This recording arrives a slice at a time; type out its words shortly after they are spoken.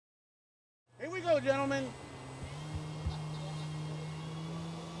go, gentlemen.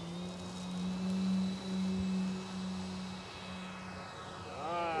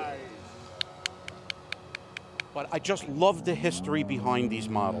 But I just love the history behind these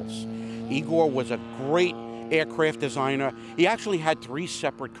models. Igor was a great aircraft designer. He actually had 3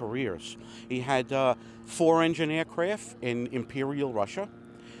 separate careers. He had 4-engine aircraft in Imperial Russia.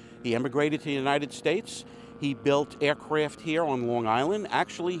 He emigrated to the United States. He built aircraft here on Long Island.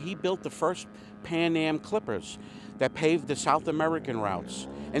 Actually, he built the first Pan Am Clippers that paved the South American routes.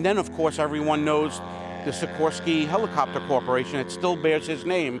 And then, of course, everyone knows the Sikorsky Helicopter Corporation. It still bears his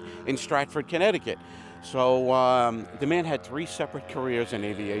name in Stratford, Connecticut. So the man had 3 separate careers in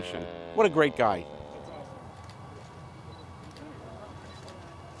aviation. What a great guy.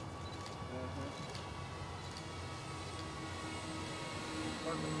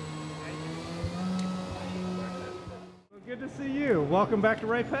 Good to see you. Welcome back to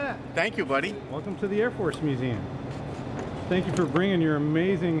Right Pat. Thank you, buddy. Welcome to the Air Force Museum. Thank you for bringing your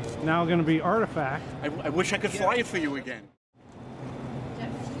amazing, now going to be artifact. I wish I could fly it for you again.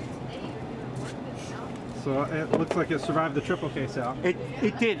 So it looks like it survived the triple case out.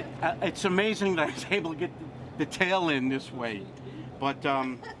 It did. It's amazing that I was able to get the tail in this way. But,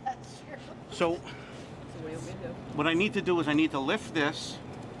 so what I need to do is I need to lift this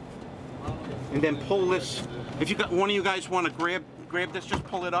and then pull this. If you got one of you guys want to grab this, just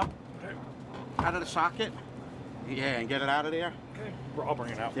pull it up out of the socket. Yeah, and get it out of there. Okay, I'll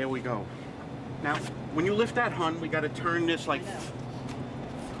bring it out. There we go. Now, when you lift that, hun, we got to turn this like. There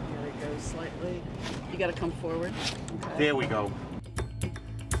we go, slightly. You got to come forward. Okay. There we go.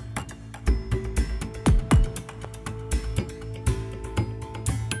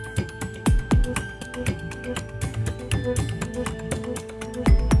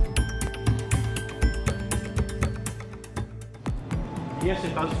 Yes,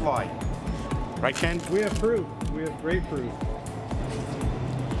 it does fly. Right, Ken? We have proof. We have great proof.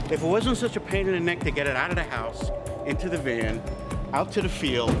 If it wasn't such a pain in the neck to get it out of the house, into the van, out to the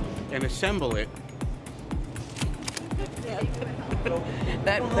field, and assemble it.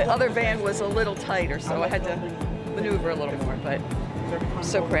 The other van was a little tighter, so I had to maneuver a little more, but I'm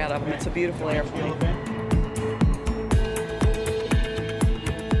so proud of him. It's a beautiful airplane.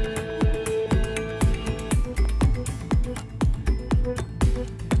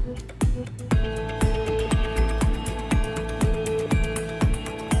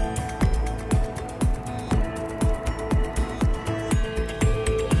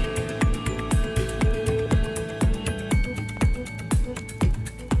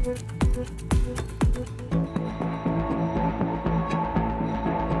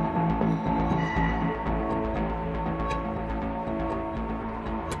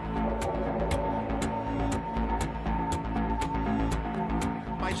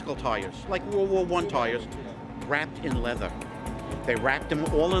 Bicycle tires, like World War I tires, wrapped in leather. They wrapped them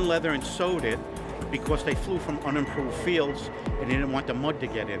all in leather and sewed it because they flew from unimproved fields and they didn't want the mud to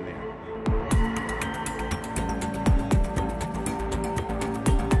get in there.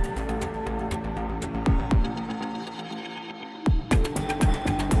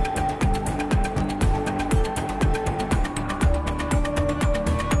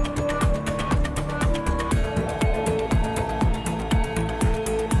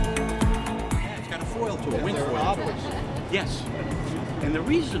 Yes, and the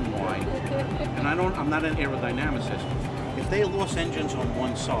reason why, and I'm not an aerodynamicist, if they lost engines on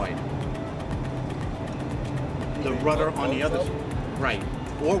one side, the rudder on the other side, right,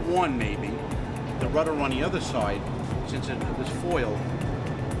 or one maybe, the rudder on the other side, since it was foil,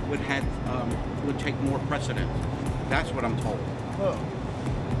 would take more precedent. That's what I'm told. Oh.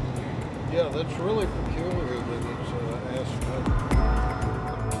 Yeah, that's really peculiar that it's aspect.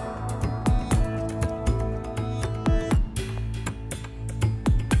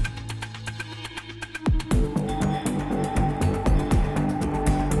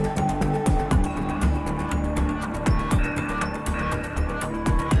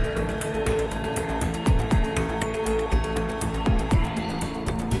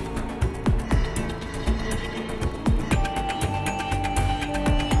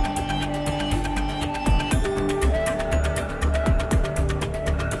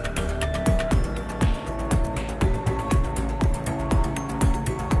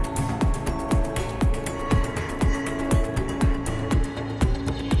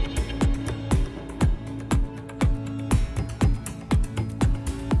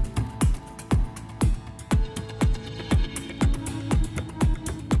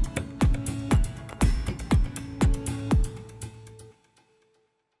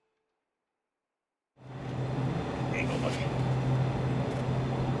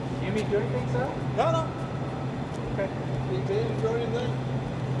 you mean do anything, sir? No, no. Okay. Did they enjoy anything?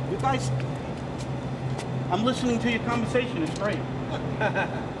 You guys, I'm listening to your conversation. It's great.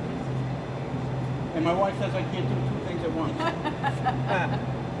 And my wife says I can't do two things at once.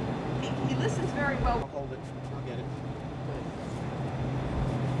 He listens very well. I'll hold it. I'll get it.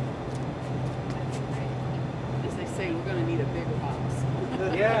 As they say, we're going to need a bigger box.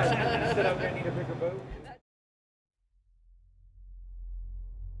 Yeah, instead I'm going to need a bigger boat.